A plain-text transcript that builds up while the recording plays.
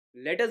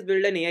Let us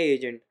build an AI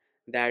agent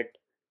that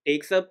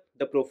takes up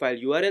the profile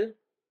URL,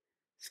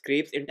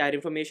 scrapes entire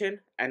information,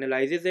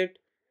 analyzes it,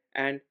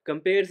 and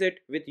compares it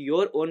with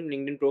your own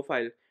LinkedIn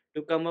profile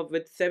to come up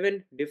with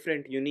 7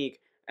 different unique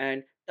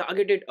and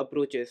targeted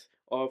approaches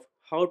of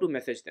how to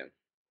message them.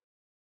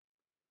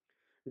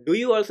 Do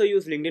you also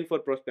use LinkedIn for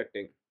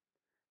prospecting?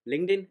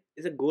 LinkedIn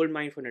is a gold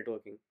mine for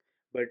networking,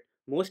 but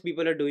most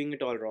people are doing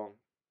it all wrong.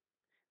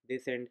 They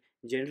send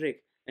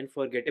generic and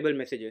forgettable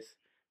messages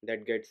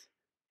that gets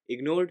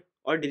ignored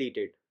or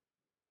deleted.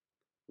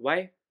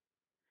 Why?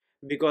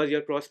 Because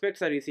your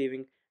prospects are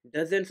receiving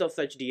dozens of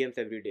such DMs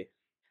every day.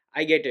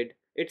 I get it,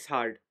 it's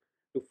hard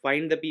to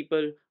find the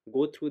people,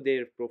 go through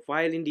their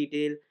profile in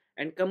detail,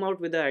 and come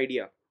out with the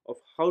idea of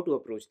how to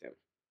approach them.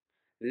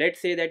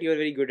 Let's say that you are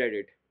very good at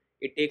it.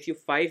 It takes you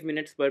 5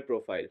 minutes per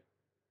profile.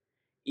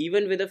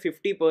 Even with a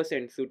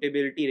 50%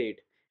 suitability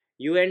rate,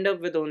 you end up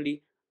with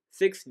only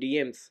 6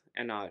 DMs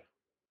an hour.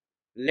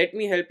 Let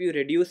me help you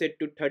reduce it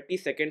to 30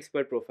 seconds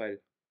per profile.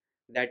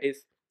 That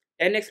is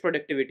 10x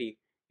productivity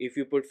if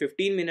you put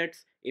 15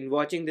 minutes in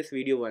watching this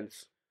video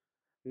once.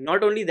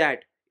 Not only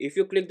that, if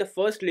you click the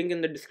first link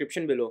in the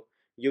description below,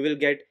 you will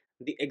get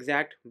the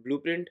exact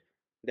blueprint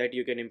that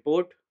you can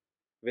import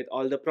with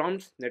all the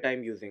prompts that I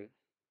am using.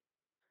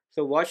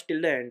 So watch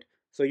till the end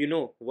so you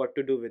know what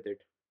to do with it.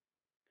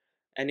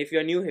 And if you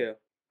are new here,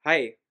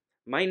 hi,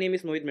 my name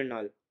is Mohit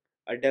Mrinal,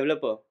 a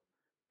developer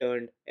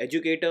turned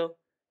educator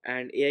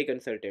and AI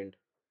consultant.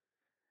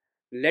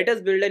 Let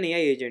us build an AI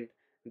agent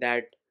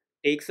that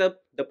takes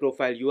up the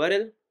profile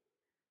URL,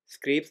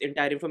 scrapes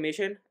entire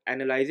information,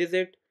 analyzes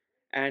it,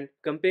 and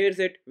compares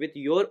it with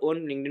your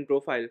own LinkedIn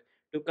profile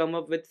to come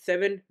up with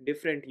 7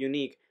 different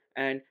unique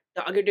and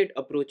targeted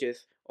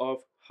approaches of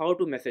how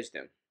to message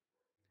them.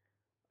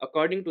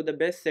 According to the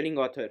best selling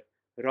author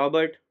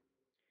Robert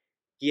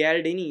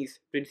Cialdini's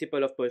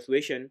principle of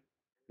persuasion,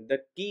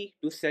 the key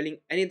to selling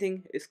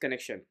anything is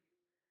connection,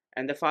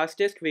 and the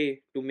fastest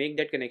way to make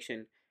that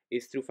connection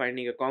is through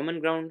finding a common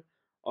ground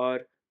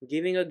or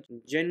giving a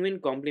genuine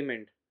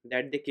compliment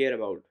that they care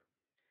about.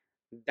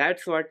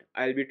 That's what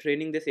I'll be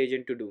training this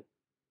agent to do.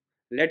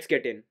 Let's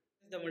get in.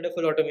 This is the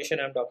wonderful automation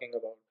I'm talking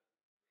about.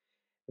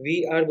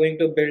 We are going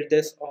to build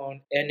this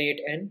on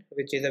N8N,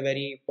 which is a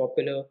very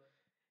popular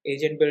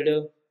agent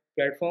builder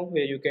platform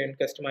where you can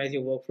customize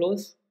your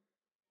workflows.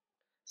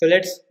 So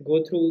let's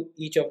go through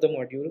each of the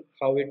module,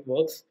 how it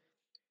works.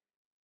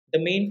 The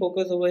main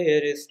focus over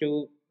here is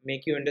to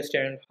make you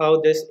understand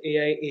how this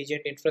AI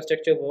agent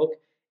infrastructure work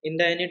in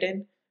the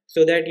N8N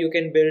so that you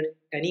can build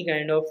any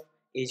kind of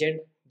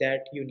agent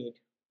that you need.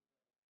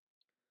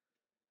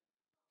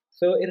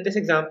 So in this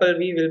example,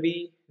 we will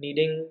be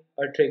needing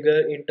a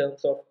trigger in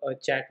terms of a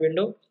chat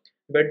window,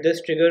 but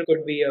this trigger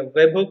could be a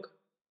webhook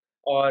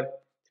or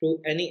through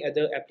any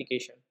other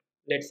application.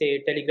 Let's say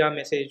a Telegram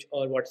message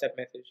or WhatsApp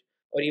message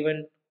or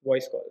even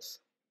voice calls.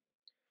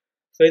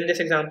 So in this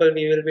example,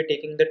 we will be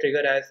taking the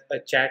trigger as a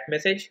chat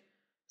message.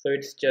 So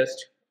it's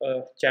just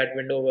a chat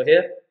window over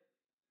here.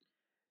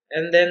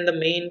 And then the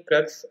main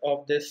crux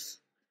of this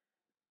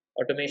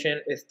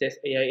automation is this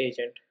AI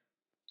agent.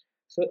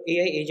 So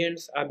AI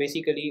agents are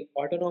basically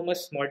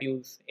autonomous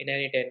modules in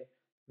N8N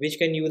which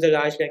can use a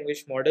large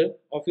language model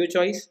of your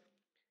choice.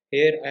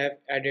 Here I have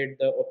added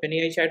the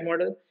OpenAI chat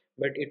model,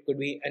 but it could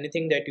be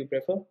anything that you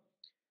prefer.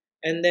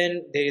 And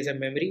then there is a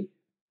memory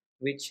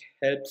which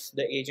helps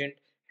the agent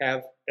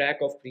have track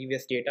of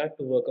previous data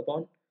to work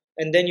upon.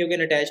 And then you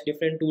can attach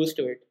different tools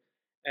to it.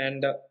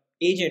 And the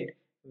agent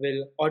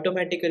will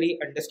automatically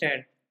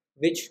understand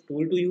which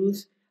tool to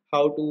use,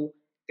 how to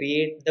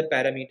create the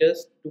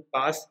parameters to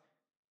pass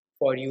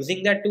for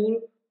using that tool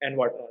and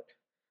whatnot.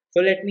 So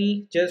let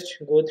me just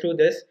go through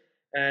this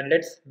and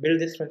let's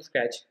build this from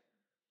scratch.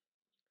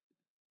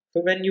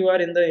 So when you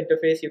are in the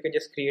interface, you can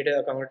just create an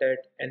account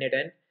at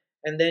N8N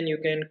and then you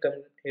can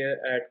come here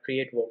at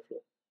create workflow.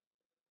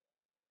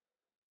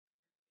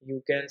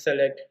 You can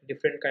select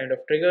different kind of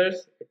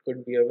triggers. It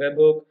could be a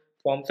webhook,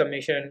 form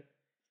submission.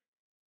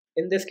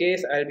 In this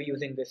case, I'll be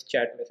using this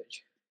chat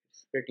message.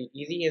 It's pretty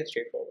easy and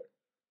straightforward.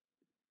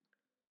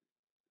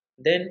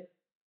 Then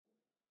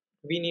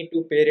we need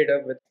to pair it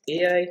up with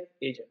AI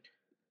agent.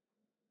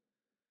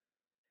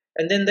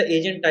 And then the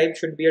agent type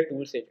should be a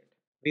tools agent.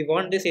 We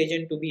want this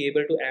agent to be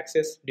able to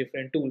access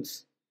different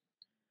tools.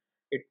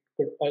 It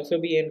could also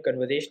be in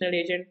conversational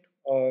agent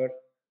or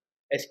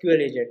SQL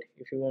agent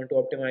if you want to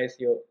optimize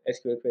your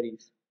SQL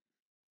queries.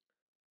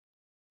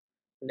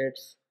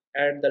 Let's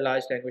add the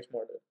large language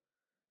model.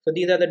 So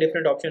these are the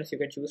different options you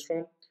can choose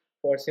from.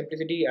 For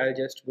simplicity, I'll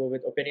just go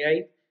with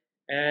OpenAI.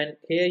 And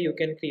here you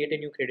can create a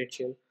new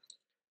credential.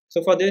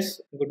 So for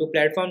this, go to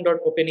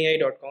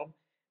platform.openai.com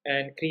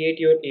and create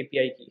your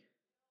API key.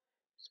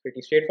 It's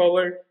pretty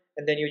straightforward.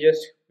 And then you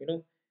just,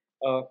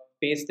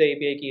 paste the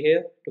API key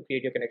here to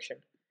create your connection.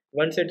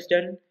 Once it's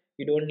done,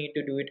 you don't need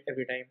to do it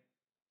every time.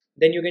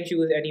 Then you can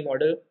choose any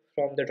model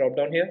from the drop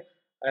down here.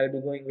 I'll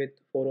be going with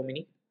 4O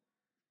Mini.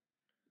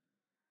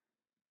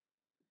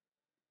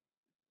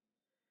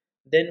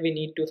 Then we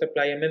need to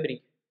supply a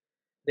memory.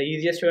 The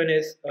easiest one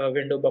is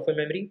window buffer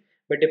memory,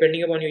 but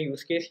depending upon your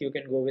use case, you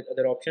can go with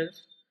other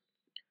options.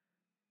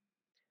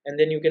 And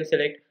then you can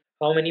select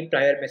how many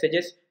prior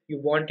messages you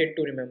want it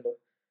to remember.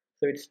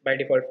 So it's by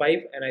default 5,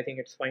 and I think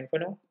it's fine for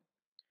now.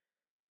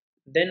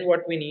 Then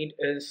what we need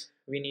is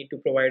we need to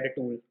provide a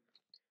tool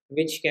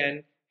which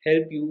can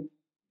help you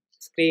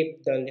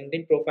scrape the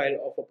LinkedIn profile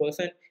of a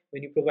person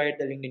when you provide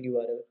the LinkedIn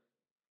URL.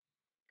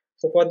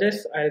 So for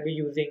this, I'll be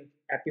using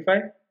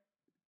Apify.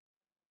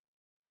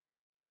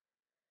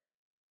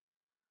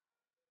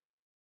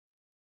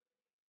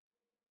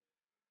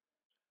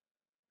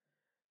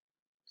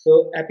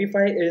 So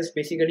Apify is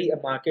basically a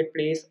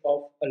marketplace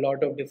of a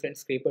lot of different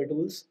scraper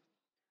tools,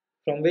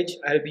 from which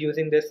I'll be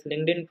using this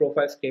LinkedIn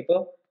profile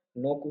scraper,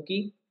 no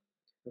cookie,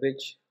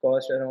 which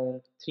costs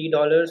around $3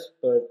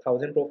 per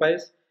 1,000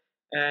 profiles.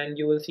 And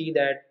you will see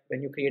that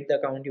when you create the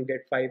account, you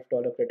get $5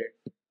 credit.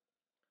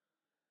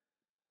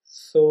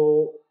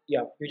 So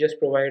yeah, you just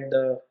provide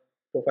the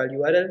profile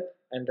URL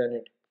and run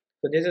it.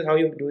 So this is how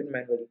you do it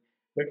manually.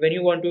 But when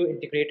you want to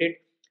integrate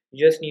it,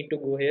 you just need to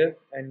go here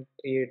and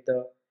create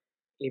the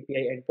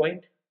API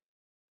endpoint.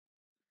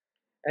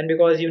 And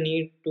because you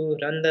need to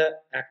run the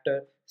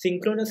actor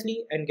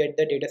synchronously and get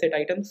the dataset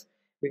items,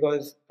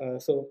 because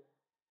so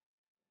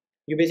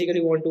you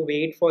basically want to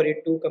wait for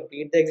it to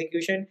complete the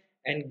execution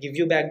and give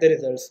you back the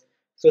results.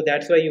 So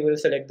that's why you will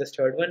select this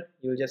third one.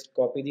 You'll just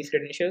copy these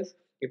credentials.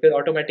 It will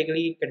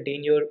automatically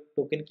contain your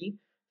token key,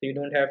 so you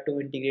don't have to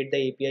integrate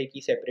the API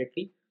key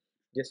separately.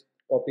 Just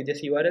copy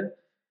this URL,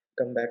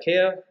 come back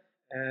here,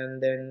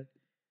 and then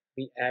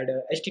we add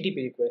a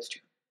HTTP request.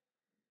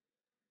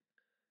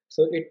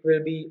 So it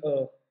will be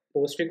a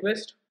post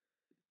request.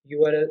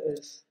 URL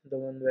is the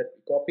one that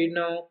we copied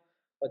now.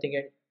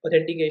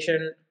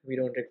 Authentication we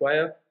don't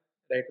require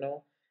right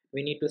now.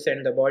 We need to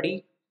send the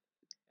body,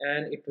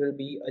 and it will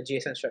be a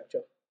JSON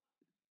structure.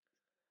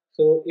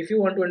 So if you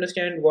want to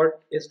understand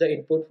what is the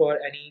input for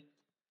any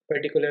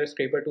particular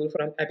scraper tool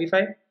from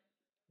Apify,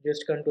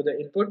 just come to the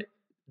input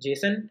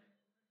JSON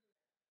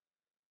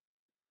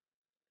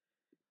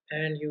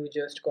and you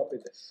just copy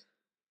this.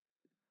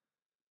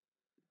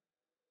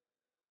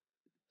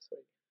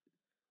 Sorry,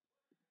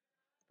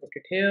 put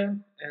it here,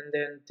 and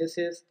then this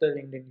is the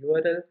LinkedIn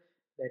URL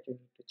that you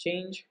need to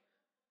change.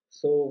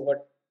 So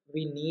what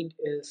we need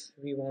is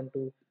we want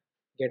to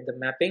get the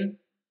mapping.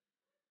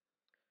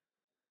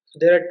 So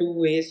there are two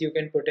ways you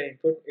can put an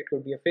input. It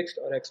could be a fixed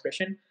or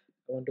expression.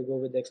 I want to go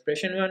with the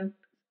expression one.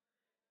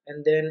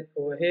 And then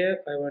over here,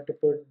 I want to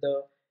put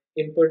the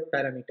input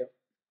parameter.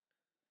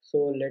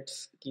 So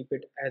let's keep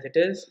it as it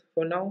is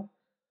for now.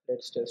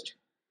 Let's just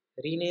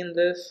rename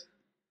this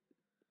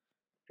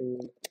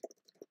to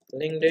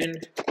LinkedIn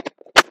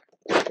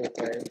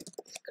profile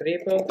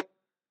scraper.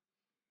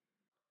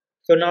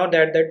 So now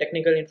that the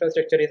technical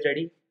infrastructure is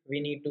ready, we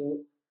need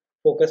to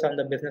focus on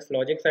the business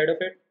logic side of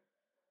it.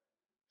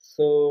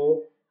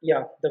 So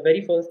yeah, the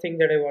very first thing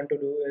that I want to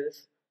do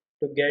is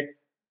to get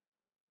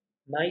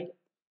my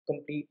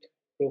complete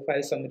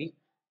profile summary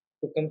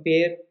to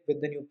compare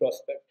with the new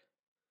prospect.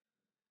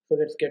 So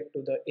let's get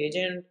to the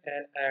agent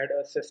and add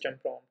a system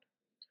prompt.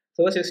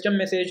 So a system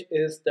message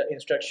is the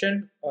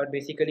instruction or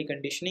basically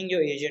conditioning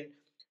your agent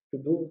to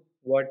do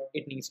what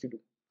it needs to do.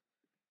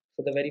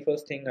 So the very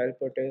first thing I'll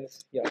put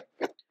is, yeah,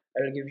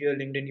 I'll give you a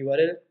LinkedIn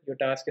URL. Your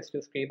task is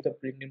to scrape the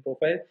LinkedIn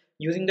profile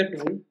using the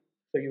tool.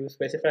 So you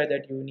specify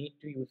that you need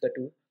to use the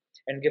tool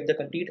and give the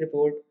complete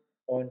report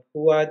on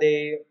who are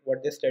they,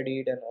 what they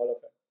studied, and all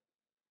of that.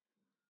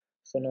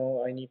 So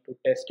now I need to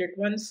test it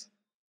once.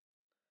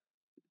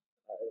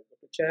 I'll go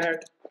to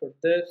chat, put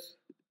this,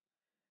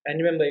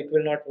 and remember it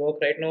will not work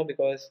right now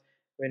because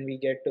when we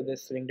get to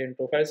this LinkedIn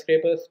profile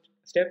scraper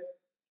step,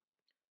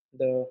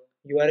 the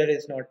URL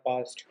is not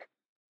passed.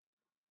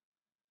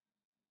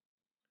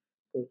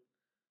 Cool.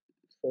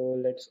 So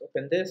let's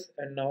open this,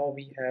 and now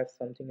we have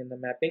something in the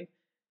mapping,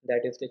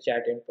 that is the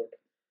chat input.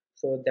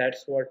 So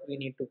that's what we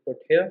need to put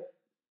here.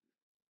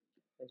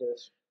 I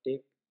just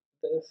take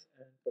this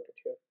and put it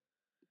here.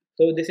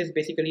 So this is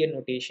basically a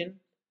notation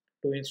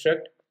to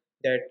instruct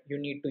that you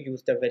need to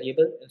use the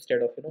variable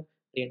instead of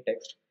plain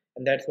text,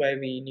 and that's why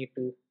we need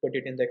to put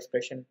it in the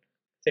expression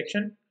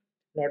section,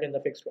 not in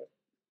the fixed one.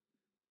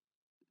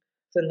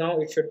 So now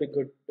it should be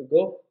good to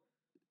go.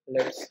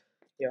 Let's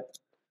yeah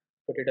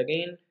put it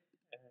again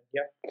and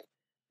yeah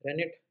run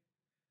it.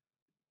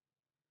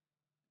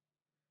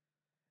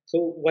 So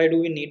why do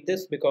we need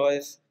this?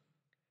 Because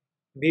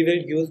we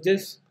will use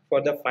this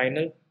for the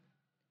final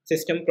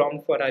system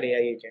prompt for our AI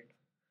agent,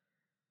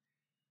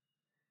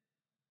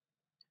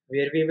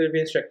 where we will be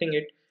instructing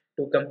it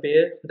to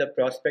compare the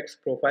prospect's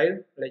profile.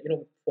 Like,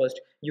 first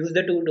use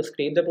the tool to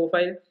scrape the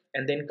profile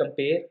and then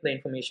compare the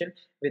information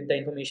with the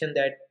information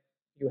that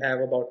you have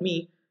about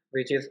me,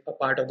 which is a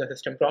part of the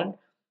system prompt,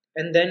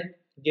 and then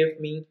give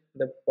me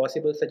the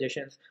possible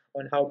suggestions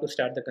on how to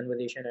start the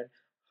conversation and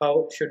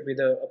how should be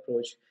the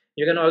approach.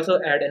 You can also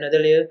add another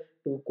layer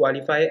to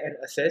qualify and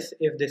assess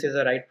if this is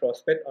a right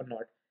prospect or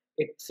not.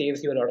 It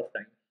saves you a lot of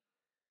time.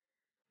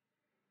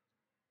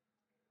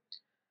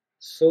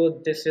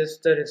 So this is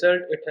the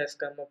result it has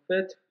come up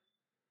with.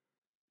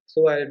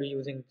 So I'll be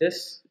using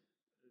this.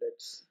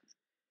 Let's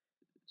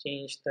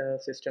change the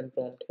system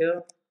prompt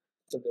here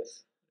to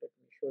this. Let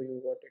me show you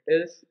what it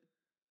is.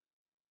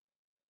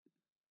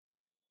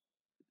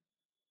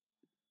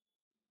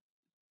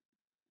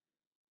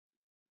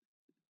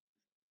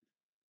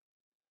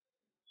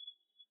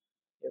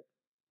 Yep.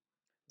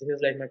 This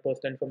is like my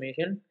personal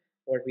information,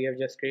 what we have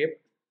just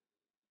scraped.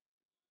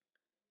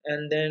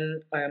 And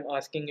then I am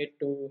asking it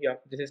to, yeah,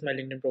 this is my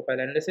LinkedIn profile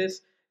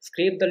analysis.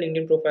 Scrape the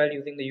LinkedIn profile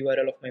using the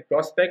URL of my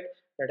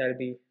prospect that I'll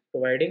be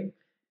providing,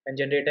 and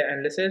generate an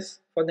analysis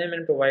for them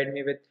and provide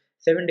me with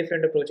 7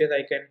 different approaches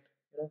I can,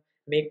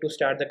 make to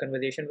start the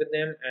conversation with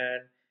them.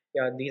 And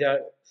yeah, these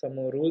are some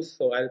more rules.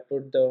 So I'll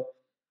put the,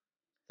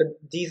 so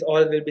these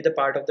all will be the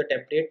part of the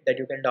template that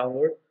you can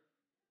download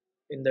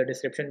in the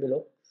description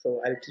below. So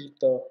I'll keep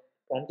the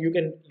prompt.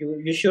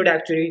 You should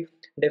actually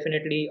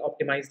definitely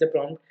optimize the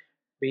prompt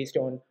based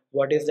on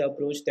what is the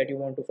approach that you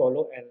want to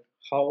follow and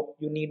how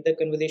you need the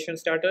conversation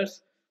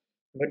starters.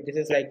 But this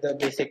is like the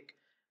basic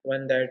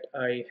one that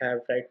I have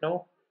right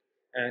now,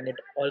 and it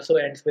also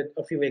ends with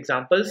a few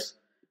examples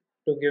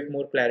to give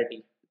more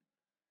clarity.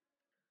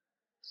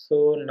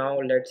 So now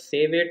let's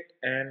save it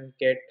and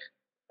get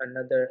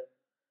another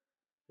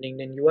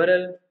LinkedIn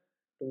URL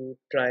to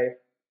try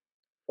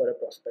for a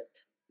prospect.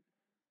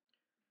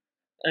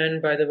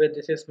 And by the way,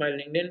 this is my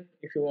LinkedIn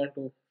if you want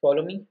to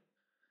follow me.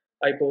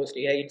 I post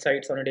AI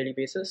insights on a daily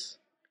basis.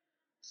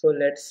 So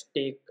let's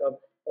take up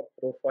a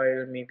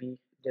profile, maybe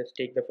just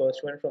take the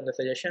first one from the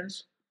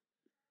suggestions.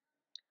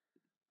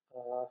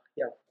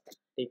 Yeah,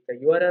 take the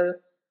URL,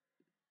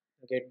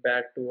 get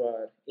back to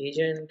our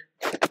agent,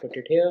 put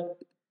it here,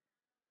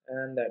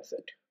 and that's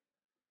it.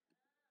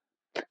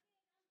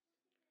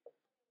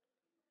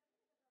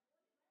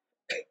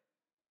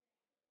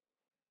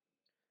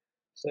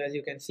 So as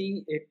you can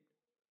see, it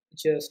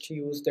just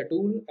used the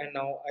tool, and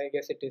now I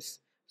guess it is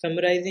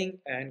summarizing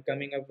and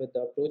coming up with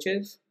the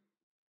approaches.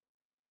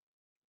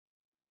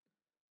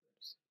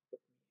 Let's put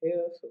it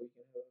here so we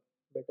can have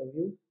a better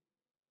view.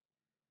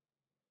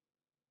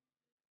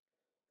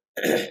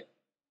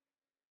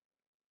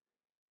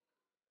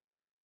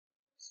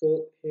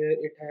 So here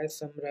it has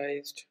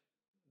summarized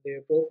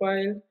their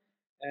profile,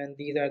 and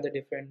these are the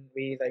different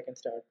ways I can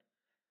start.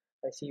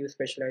 I see you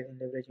specialize in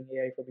leveraging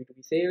AI for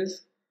B2B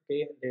sales.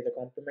 Okay, there's a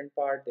complement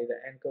part, there's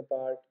an anchor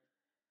part,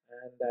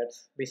 and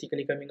that's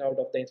basically coming out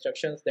of the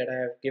instructions that I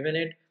have given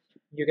it.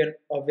 You can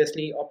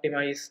obviously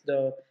optimize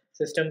the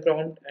system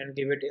prompt and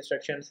give it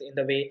instructions in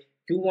the way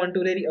you want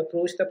to really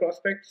approach the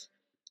prospects.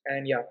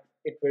 And yeah,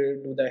 it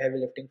will do the heavy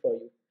lifting for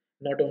you.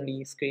 Not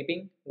only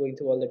scraping, going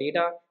through all the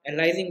data,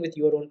 analyzing with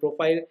your own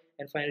profile,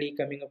 and finally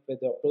coming up with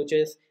the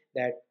approaches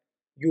that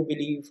you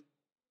believe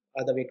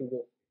are the way to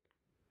go.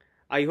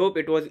 I hope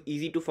it was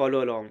easy to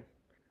follow along.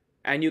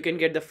 And you can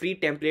get the free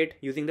template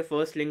using the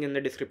first link in the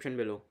description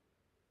below.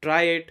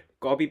 Try it,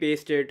 copy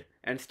paste it,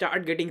 and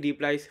start getting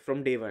replies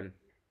from day one.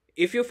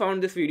 If you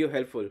found this video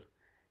helpful,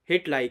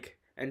 hit like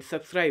and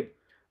subscribe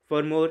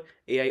for more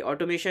AI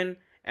automation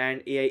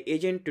and AI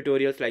agent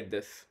tutorials like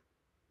this.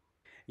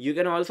 You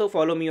can also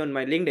follow me on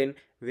my LinkedIn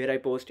where I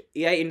post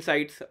AI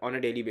insights on a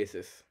daily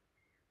basis.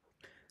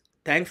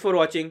 Thanks for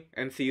watching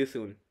and see you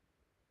soon.